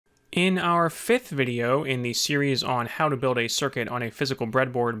In our fifth video in the series on how to build a circuit on a physical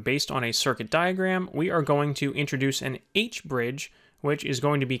breadboard based on a circuit diagram, we are going to introduce an H-bridge, which is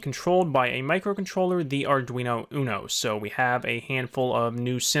going to be controlled by a microcontroller, the Arduino UNO. So we have a handful of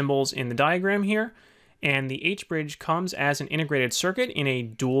new symbols in the diagram here, and the H-bridge comes as an integrated circuit in a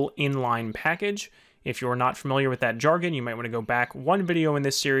dual inline package. If you're not familiar with that jargon, you might want to go back one video in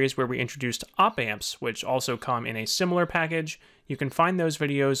this series where we introduced op-amps, which also come in a similar package. You can find those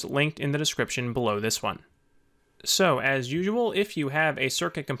videos linked in the description below this one. So, as usual, if you have a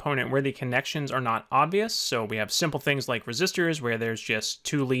circuit component where the connections are not obvious, so we have simple things like resistors where there's just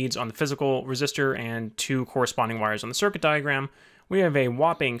two leads on the physical resistor and two corresponding wires on the circuit diagram, we have a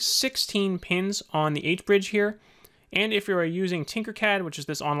whopping 16 pins on the H-bridge here. And if you're using Tinkercad, which is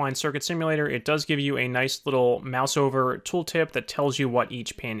this online circuit simulator, it does give you a nice little mouse over tooltip that tells you what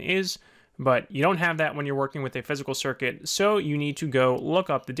each pin is, but you don't have that when you're working with a physical circuit, so you need to go look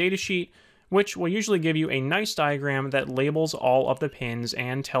up the datasheet, which will usually give you a nice diagram that labels all of the pins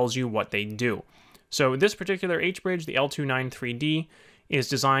and tells you what they do. So this particular H-bridge, the L293D, is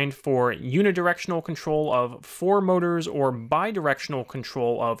designed for unidirectional control of 4 motors or bidirectional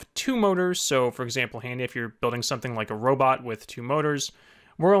control of 2 motors. So for example, handy if you're building something like a robot with 2 motors.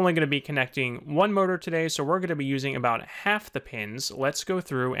 We're only going to be connecting 1 motor today, so we're going to be using about half the pins. Let's go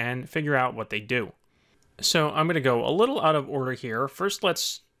through and figure out what they do. So I'm going to go a little out of order here. First,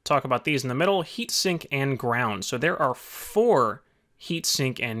 let's talk about these in the middle, heatsink and ground. So there are 4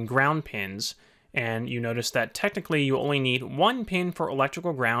 heatsink and ground pins. And you notice that technically you only need 1 pin for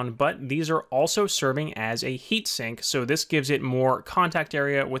electrical ground, but these are also serving as a heatsink, so this gives it more contact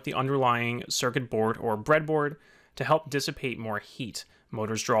area with the underlying circuit board or breadboard to help dissipate more heat.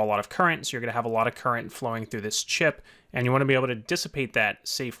 Motors draw a lot of current, so you're going to have a lot of current flowing through this chip, and you want to be able to dissipate that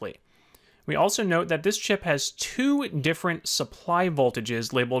safely. We also note that this chip has 2 different supply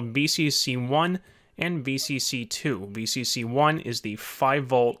voltages labeled VCC1 and VCC2. VCC1 is the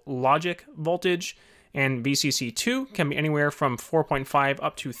 5-volt logic voltage, and VCC2 can be anywhere from 4.5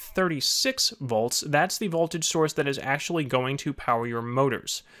 up to 36 volts. That's the voltage source that is actually going to power your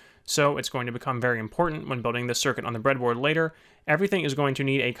motors. So it's going to become very important when building the circuit on the breadboard later. Everything is going to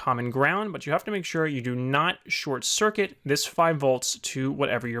need a common ground, but you have to make sure you do not short circuit this 5 volts to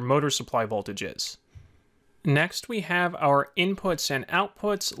whatever your motor supply voltage is. Next, we have our inputs and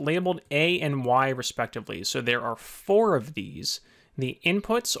outputs labeled A and Y respectively. So there are 4 of these. The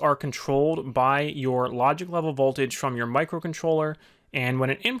inputs are controlled by your logic level voltage from your microcontroller, and when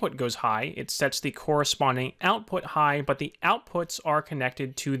an input goes high, it sets the corresponding output high, but the outputs are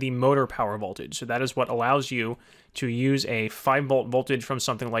connected to the motor power voltage. So that is what allows you to use a 5-volt voltage from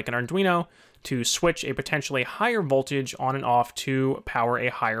something like an Arduino to switch a potentially higher voltage on and off to power a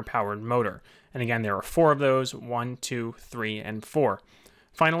higher powered motor. And again, there are 4 of those, 1, 2, 3, and 4.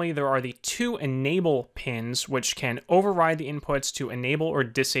 Finally, there are the 2 enable pins, which can override the inputs to enable or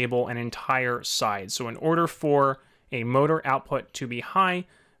disable an entire side. So in order for a motor output to be high,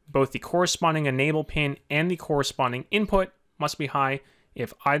 both the corresponding enable pin and the corresponding input must be high.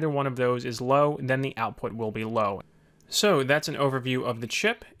 If either one of those is low, then the output will be low. So that's an overview of the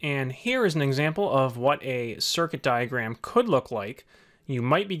chip, and here is an example of what a circuit diagram could look like. You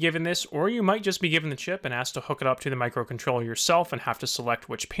might be given this, or you might just be given the chip and asked to hook it up to the microcontroller yourself and have to select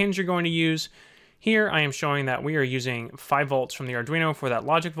which pins you're going to use. Here I am showing that we are using 5 volts from the Arduino for that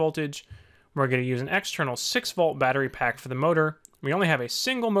logic voltage. We're going to use an external 6-volt battery pack for the motor. We only have a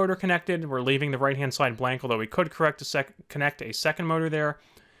single motor connected. We're leaving the right-hand side blank, although we could connect a second motor there.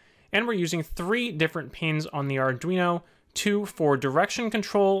 And we're using 3 different pins on the Arduino, 2 for direction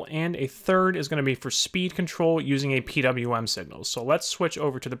control, and a third is going to be for speed control using a PWM signal. So let's switch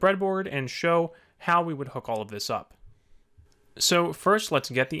over to the breadboard and show how we would hook all of this up. So first, let's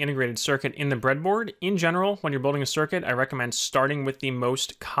get the integrated circuit in the breadboard. In general, when you're building a circuit, I recommend starting with the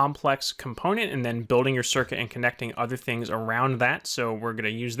most complex component and then building your circuit and connecting other things around that. So we're going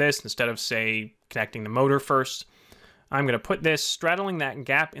to use this instead of, say, connecting the motor first. I'm going to put this straddling that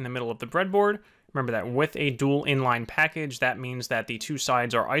gap in the middle of the breadboard. Remember that with a dual inline package, that means that the 2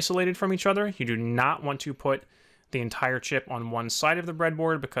 sides are isolated from each other. You do not want to put the entire chip on one side of the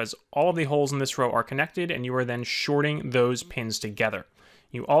breadboard because all of the holes in this row are connected and you are then shorting those pins together.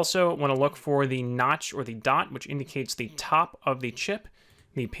 You also want to look for the notch or the dot, which indicates the top of the chip.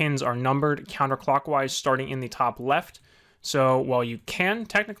 The pins are numbered counterclockwise starting in the top left. So while you can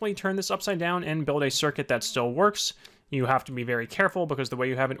technically turn this upside down and build a circuit that still works, you have to be very careful because the way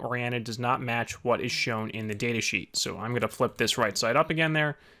you have it oriented does not match what is shown in the datasheet. So I'm going to flip this right side up again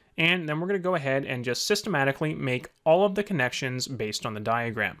there, and then we're going to go ahead and just systematically make all of the connections based on the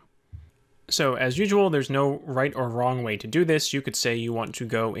diagram. So as usual, there's no right or wrong way to do this. You could say you want to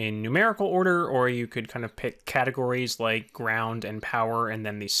go in numerical order, or you could kind of pick categories like ground and power and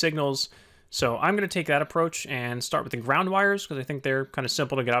then these signals. So I'm going to take that approach and start with the ground wires because I think they're kind of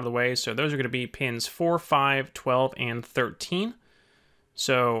simple to get out of the way. So those are going to be pins 4, 5, 12, and 13.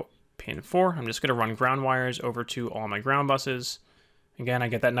 So pin 4, I'm just going to run ground wires over to all my ground buses. Again, I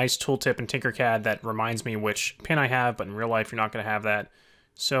get that nice tooltip in Tinkercad that reminds me which pin I have, but in real life, you're not going to have that.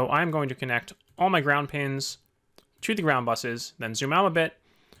 So I'm going to connect all my ground pins to the ground buses, then zoom out a bit.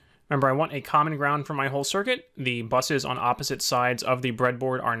 Remember, I want a common ground for my whole circuit. The buses on opposite sides of the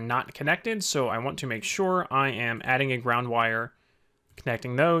breadboard are not connected, so I want to make sure I am adding a ground wire,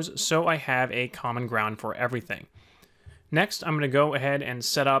 connecting those, so I have a common ground for everything. Next, I'm going to go ahead and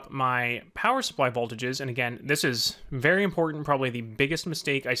set up my power supply voltages. And again, this is very important, probably the biggest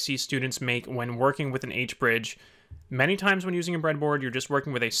mistake I see students make when working with an H-bridge. Many times when using a breadboard, you're just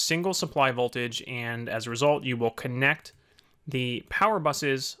working with a single supply voltage, and as a result, you will connect the power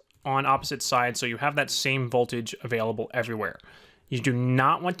buses on opposite sides so you have that same voltage available everywhere. You do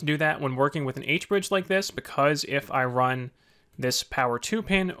not want to do that when working with an H-bridge like this, because if I run this power 2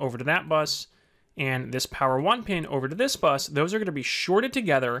 pin over to that bus and this power 1 pin over to this bus, those are going to be shorted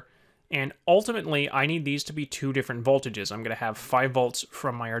together, and ultimately I need these to be two different voltages. I'm going to have 5 volts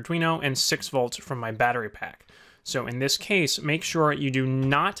from my Arduino and 6 volts from my battery pack. So in this case, make sure you do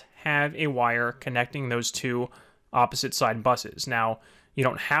not have a wire connecting those two opposite side buses. Now, you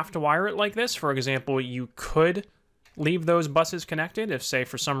don't have to wire it like this. For example, you could leave those buses connected if, say,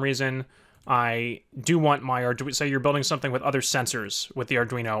 for some reason I do want my Arduino, say you're building something with other sensors with the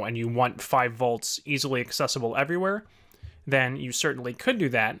Arduino and you want 5 volts easily accessible everywhere, then you certainly could do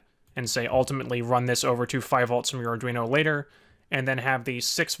that and say ultimately run this over to 5 volts from your Arduino later, and then have the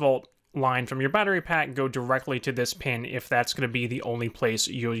 6 volt line from your battery pack go directly to this pin if that's going to be the only place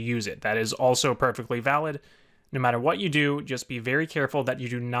you'll use it. That is also perfectly valid. No matter what you do, just be very careful that you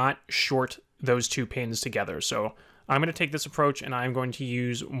do not short those two pins together. So I'm going to take this approach and I'm going to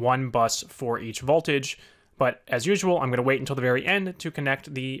use one bus for each voltage. But as usual, I'm going to wait until the very end to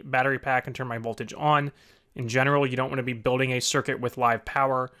connect the battery pack and turn my voltage on. In general, you don't want to be building a circuit with live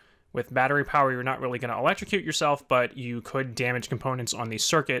power. With battery power, you're not really going to electrocute yourself, but you could damage components on the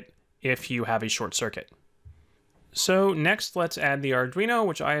circuit if you have a short circuit. So next, let's add the Arduino,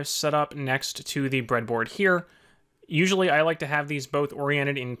 which I have set up next to the breadboard here. Usually I like to have these both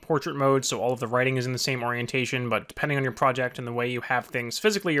oriented in portrait mode, so all of the writing is in the same orientation, but depending on your project and the way you have things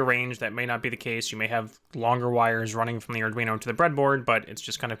physically arranged, that may not be the case. You may have longer wires running from the Arduino to the breadboard, but it's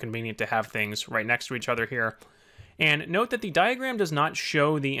just kind of convenient to have things right next to each other here. And note that the diagram does not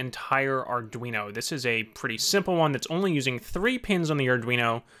show the entire Arduino. This is a pretty simple one that's only using 3 pins on the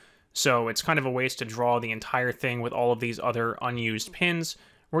Arduino, so it's kind of a waste to draw the entire thing with all of these other unused pins.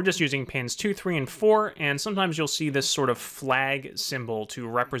 We're just using pins 2, 3, and 4, and sometimes you'll see this sort of flag symbol to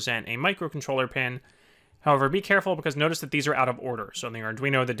represent a microcontroller pin. However, be careful because notice that these are out of order. So in the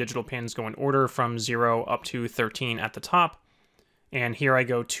Arduino, the digital pins go in order from 0 up to 13 at the top. And here I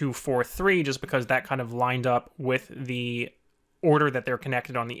go 2, 4, 3, just because that kind of lined up with the order that they're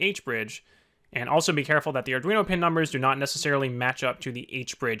connected on the H-bridge. And also be careful that the Arduino pin numbers do not necessarily match up to the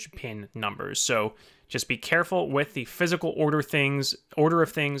H-bridge pin numbers. So just be careful with the physical order of things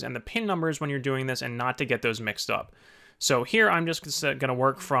and the pin numbers when you're doing this, and not to get those mixed up. So here I'm just going to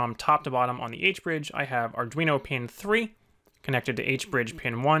work from top to bottom on the H-bridge. I have Arduino pin 3 connected to H-bridge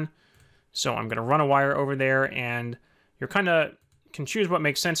pin 1. So I'm going to run a wire over there, and you're kind of can choose what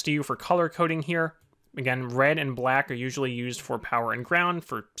makes sense to you for color coding here. Again, red and black are usually used for power and ground.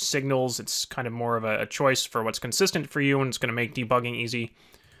 For signals, it's kind of more of a choice for what's consistent for you, and it's going to make debugging easy.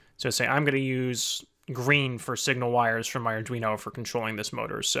 So say I'm going to use green for signal wires from my Arduino for controlling this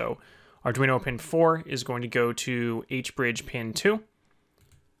motor. So Arduino pin 4 is going to go to H-bridge pin 2.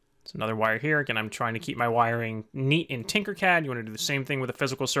 It's another wire here. Again, I'm trying to keep my wiring neat in Tinkercad. You want to do the same thing with a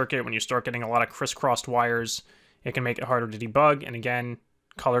physical circuit. When you start getting a lot of crisscrossed wires, it can make it harder to debug. And again,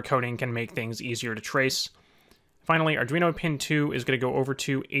 color coding can make things easier to trace. Finally, Arduino pin 2 is going to go over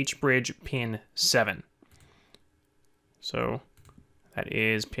to H-bridge pin 7. So that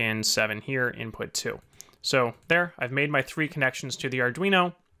is pin 7 here, input 2. So there, I've made my 3 connections to the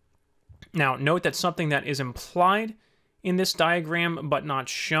Arduino. Now, note that something that is implied in this diagram but not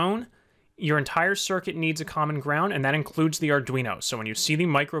shown, your entire circuit needs a common ground, and that includes the Arduino. So when you see the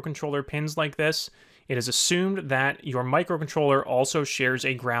microcontroller pins like this, it is assumed that your microcontroller also shares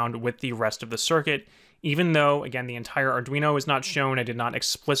a ground with the rest of the circuit, even though, again, the entire Arduino is not shown. I did not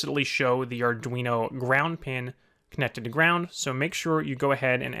explicitly show the Arduino ground pin connected to ground, so make sure you go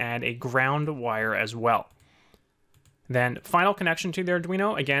ahead and add a ground wire as well. Then final connection to the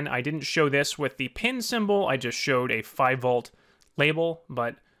Arduino. Again, I didn't show this with the pin symbol. I just showed a 5-volt label,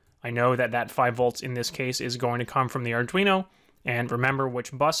 but I know that that 5 volts in this case is going to come from the Arduino. And remember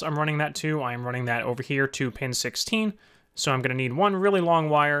which bus I'm running that to. I'm running that over here to pin 16. So I'm going to need one really long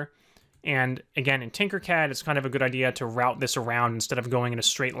wire. And again, in Tinkercad, it's kind of a good idea to route this around instead of going in a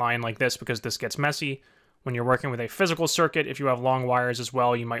straight line like this, because this gets messy. When you're working with a physical circuit, if you have long wires as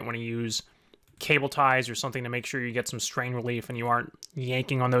well, you might want to use cable ties or something to make sure you get some strain relief and you aren't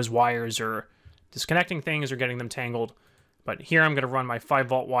yanking on those wires or disconnecting things or getting them tangled. But here I'm going to run my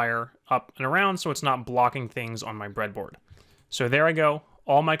 5-volt wire up and around so it's not blocking things on my breadboard. So there I go,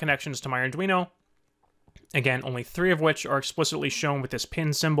 all my connections to my Arduino. Again, only 3 of which are explicitly shown with this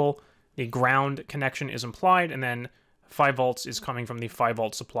pin symbol. The ground connection is implied, and then 5 volts is coming from the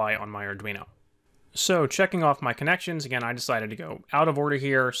 5-volt supply on my Arduino. So checking off my connections, again, I decided to go out of order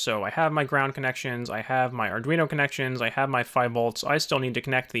here. So I have my ground connections, I have my Arduino connections, I have my 5 volts. I still need to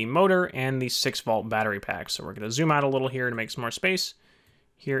connect the motor and the 6-volt battery pack. So we're going to zoom out a little here to make some more space.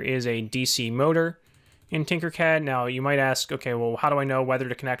 Here is a DC motor in Tinkercad. Now you might ask, okay, well, how do I know whether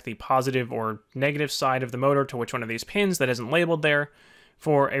to connect the positive or negative side of the motor to which one of these pins that isn't labeled there?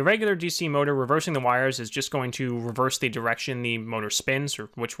 For a regular DC motor, reversing the wires is just going to reverse the direction the motor spins,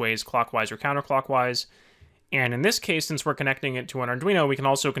 or which way is clockwise or counterclockwise. And in this case, since we're connecting it to an Arduino, we can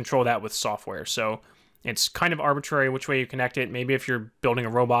also control that with software. So it's kind of arbitrary which way you connect it. Maybe if you're building a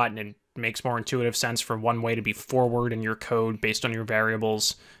robot and it makes more intuitive sense for one way to be forward in your code based on your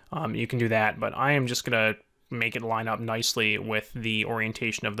variables, you can do that. But I am just going to make it line up nicely with the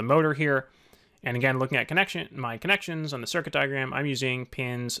orientation of the motor here. And again, looking at my connections on the circuit diagram, I'm using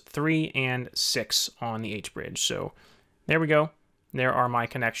pins 3 and 6 on the H-bridge. So there we go. There are my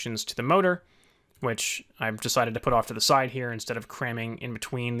connections to the motor, which I've decided to put off to the side here instead of cramming in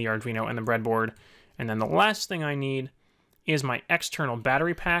between the Arduino and the breadboard. And then the last thing I need is my external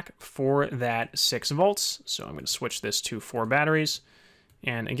battery pack for that 6 volts. So I'm going to switch this to 4 batteries.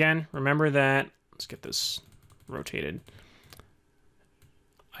 And again, remember that, let's get this rotated.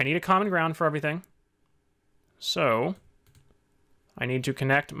 I need a common ground for everything. So I need to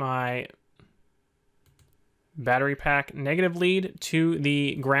connect my battery pack negative lead to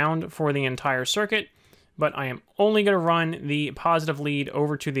the ground for the entire circuit, but I am only going to run the positive lead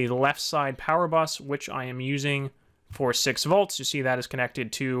over to the left side power bus, which I am using for 6 volts. You see that is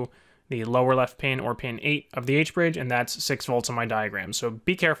connected to the lower left pin, or pin 8 of the H-bridge, and that's 6 volts on my diagram. So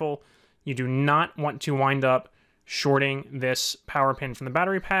be careful. You do not want to wind up shorting this power pin from the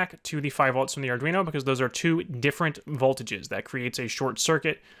battery pack to the 5 volts from the Arduino, because those are 2 different voltages. That creates a short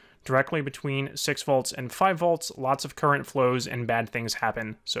circuit directly between 6 volts and 5 volts. Lots of current flows and bad things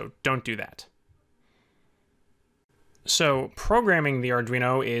happen, so don't do that. So programming the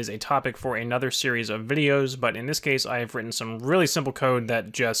Arduino is a topic for another series of videos, but in this case I have written some really simple code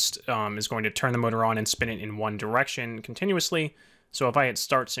that just is going to turn the motor on and spin it in one direction continuously. So if I hit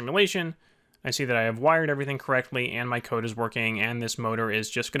start simulation, I see that I have wired everything correctly and my code is working, and this motor is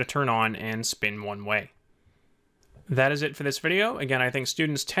just going to turn on and spin one way. That is it for this video. Again, I think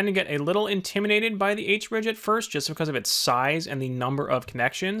students tend to get a little intimidated by the H-bridge at first just because of its size and the number of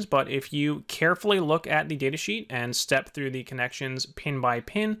connections, but if you carefully look at the datasheet and step through the connections pin by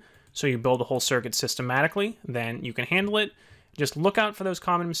pin, so you build the whole circuit systematically, then you can handle it. Just look out for those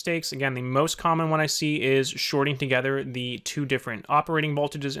common mistakes. Again, the most common one I see is shorting together the 2 different operating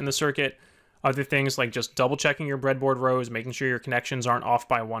voltages in the circuit. Other things like just double checking your breadboard rows, making sure your connections aren't off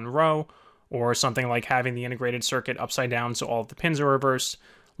by 1 row, or something like having the integrated circuit upside down so all of the pins are reversed.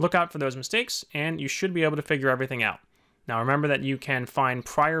 Look out for those mistakes and you should be able to figure everything out. Now remember that you can find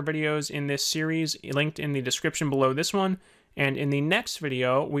prior videos in this series linked in the description below this one, and in the next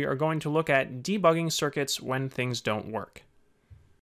video we are going to look at debugging circuits when things don't work.